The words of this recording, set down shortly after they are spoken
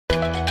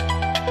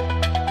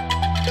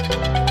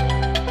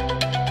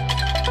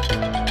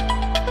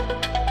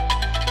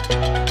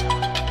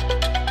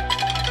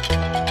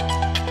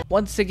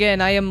Once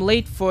again, I am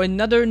late for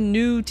another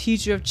new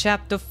teaser of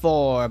Chapter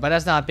 4, but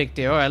that's not a big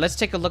deal. Alright, let's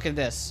take a look at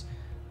this.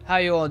 How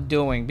you all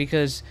doing?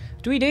 Because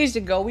 3 days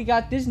ago, we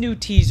got this new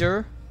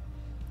teaser.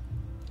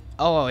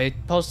 Oh, it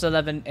posted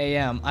 11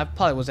 a.m. I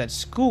probably was at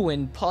school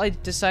and probably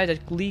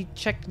decided to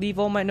leave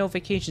all my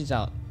notifications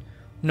out.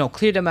 No,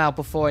 clear them out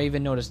before I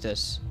even noticed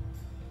this.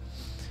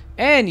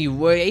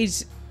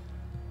 Anyways,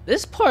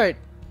 this part...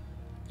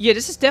 Yeah,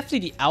 this is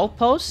definitely the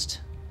outpost,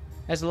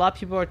 as a lot of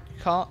people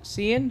are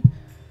seeing.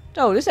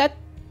 No,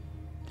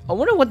 I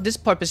wonder what this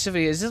part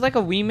specifically is. Is this like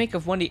a remake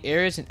of one of the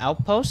areas in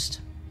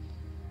Outpost?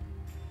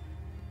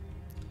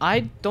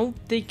 I don't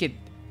think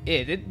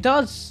it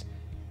does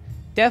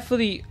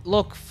definitely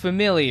look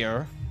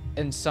familiar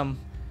in some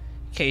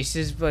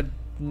cases, but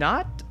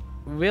not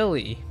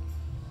really.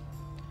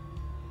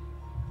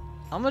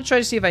 I'm gonna try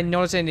to see if I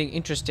notice anything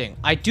interesting.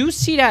 I do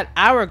see that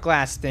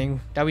hourglass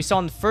thing that we saw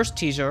in the first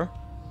teaser.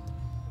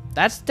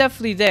 That's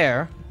definitely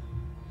there.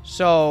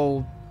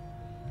 So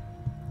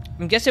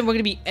I'm guessing we're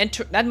gonna be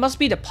that must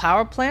be the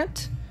power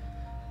plant.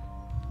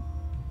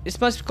 This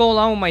must go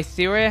along with my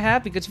theory I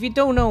have, because if you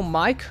don't know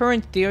my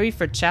current theory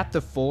for Chapter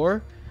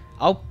 4,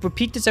 I'll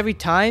repeat this every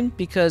time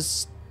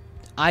because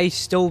I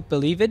still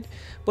believe it.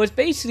 But it's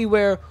basically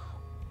where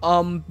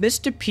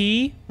Mr.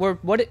 P,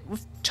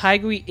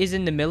 Tigray is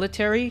in the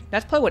military.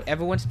 That's probably what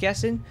everyone's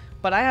guessing.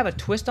 But I have a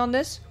twist on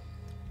this,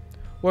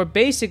 where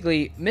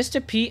basically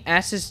Mr. P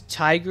asks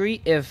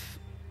Tigray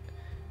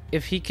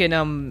if he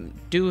can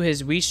do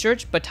his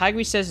research, but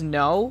Tigray says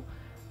no.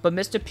 But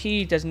Mr.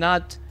 P does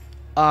not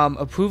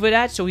approve of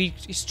that, so he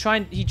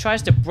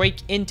tries to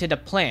break into the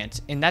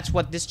plant, and that's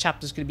what this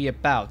chapter is going to be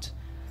about.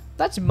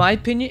 That's my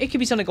opinion. It could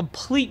be something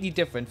completely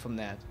different from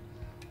that.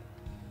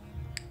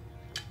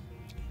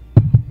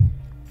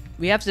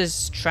 We have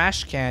this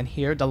trash can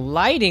here. The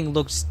lighting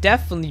looks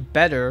definitely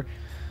better.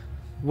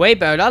 Way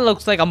better. That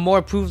looks like a more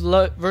approved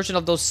version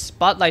of those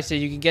spotlights that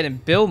you can get in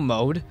build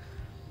mode.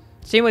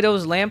 Same with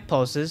those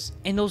lampposts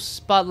and those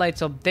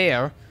spotlights up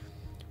there.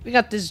 We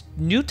got this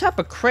new type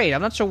of crate.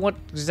 I'm not sure what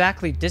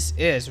exactly this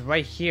is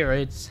right here.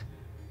 It's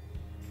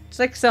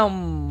like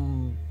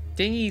some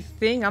thingy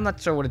thing. I'm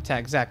not sure what it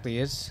exactly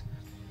is.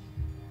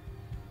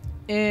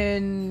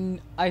 And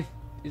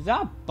is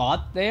that a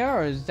bot there,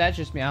 or is that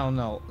just me? I don't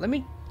know. I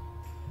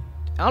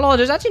don't know.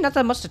 There's actually not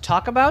that much to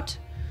talk about.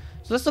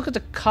 So let's look at the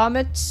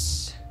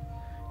comments.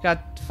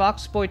 Got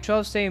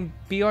Foxboy12 saying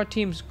BR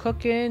team's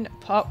cooking.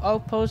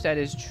 Outpost, that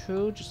is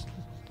true. Just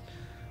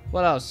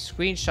what else?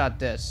 Screenshot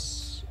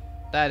this.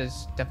 That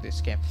is definitely a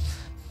scam.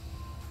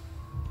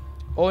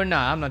 Or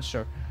not, I'm not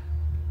sure.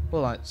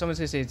 Hold on, someone's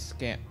gonna say it's a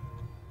scam.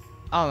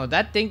 I don't know.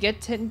 That thing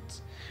get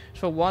tint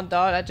for $1.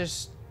 That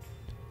just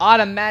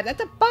automatic.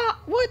 That's a bot.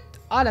 What?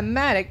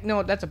 Automatic?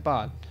 No, that's a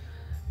bot.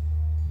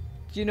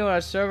 Do you know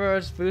our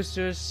servers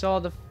boosters saw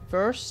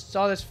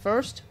this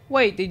first?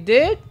 Wait, they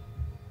did?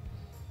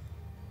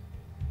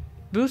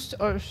 Boost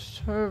our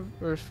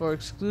servers for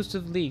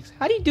exclusive leaks.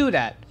 How do you do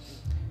that?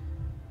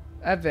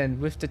 Evan,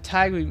 with the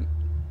tag.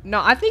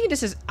 No, I think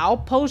this is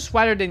Outpost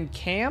rather than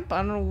Camp. I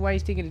don't know why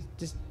he's thinking it's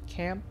just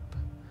Camp.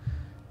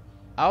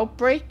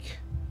 Outbreak?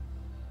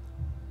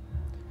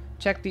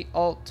 Check the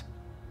alt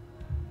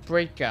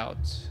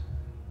breakout.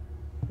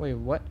 Wait,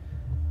 what?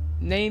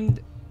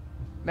 Named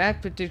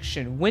Mac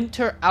prediction.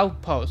 Winter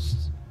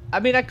Outpost. I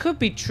mean, that could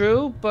be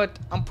true, but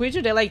I'm pretty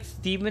sure they like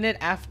theming it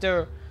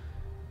after.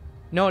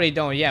 No, they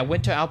don't. Yeah,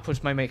 Winter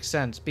Outpost might make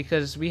sense,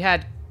 because we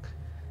had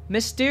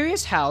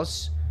Mysterious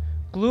House,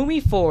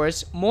 Gloomy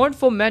Forest,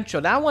 Mournful Metro.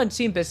 That one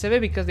seemed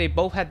specific because they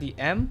both had the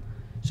M.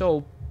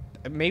 So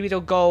maybe they'll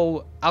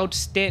go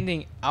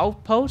Outstanding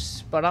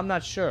Outposts, but I'm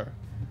not sure.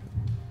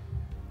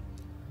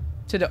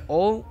 To the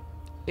old,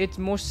 it's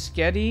more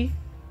scary.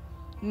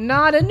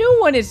 Nah, the new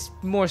one is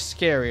more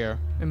scarier,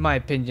 in my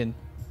opinion.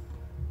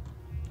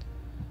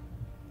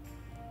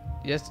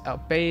 Yes,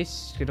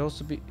 Outbase could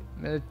also be.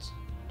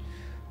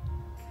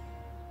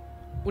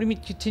 What do you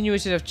mean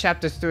continuation of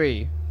Chapter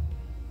 3?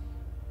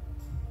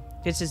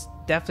 This is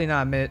definitely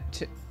not a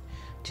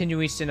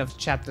continuation of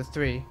Chapter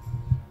 3.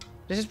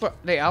 This is where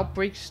the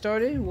outbreak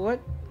started?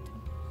 What?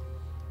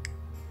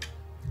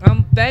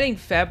 I'm betting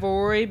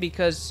February,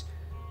 because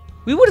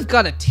we would have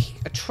got a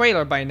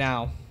trailer by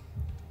now.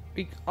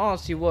 We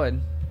honestly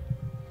would.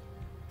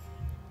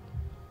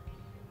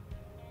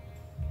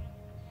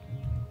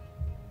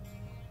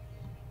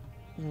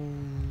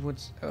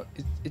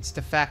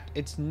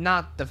 It's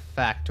not the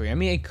factory. I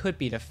mean, it could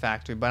be the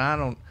factory, but I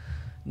don't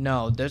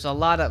know. There's a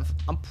lot of.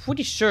 I'm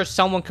pretty sure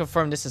someone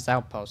confirmed this is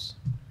Outpost.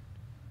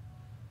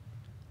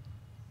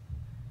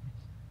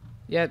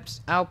 Yep,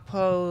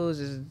 Outpost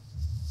is.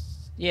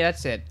 Yeah,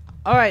 that's it.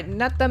 All right,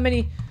 not that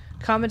many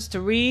comments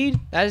to read.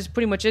 That is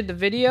pretty much it. The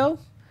video.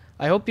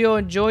 I hope you all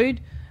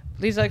enjoyed.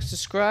 Please like,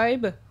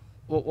 subscribe.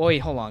 Wait,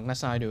 hold on.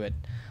 That's not how I do it.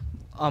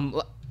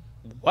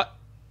 What?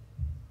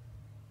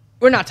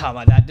 We're not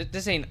talking about that.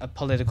 This ain't a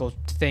political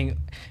thing.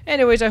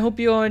 Anyways, I hope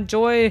you all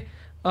enjoy.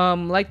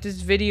 Like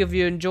this video if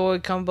you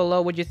enjoyed. Comment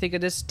below what you think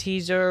of this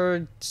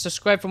teaser.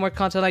 Subscribe for more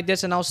content like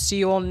this, and I'll see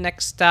you all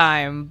next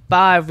time.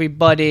 Bye,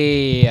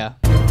 everybody.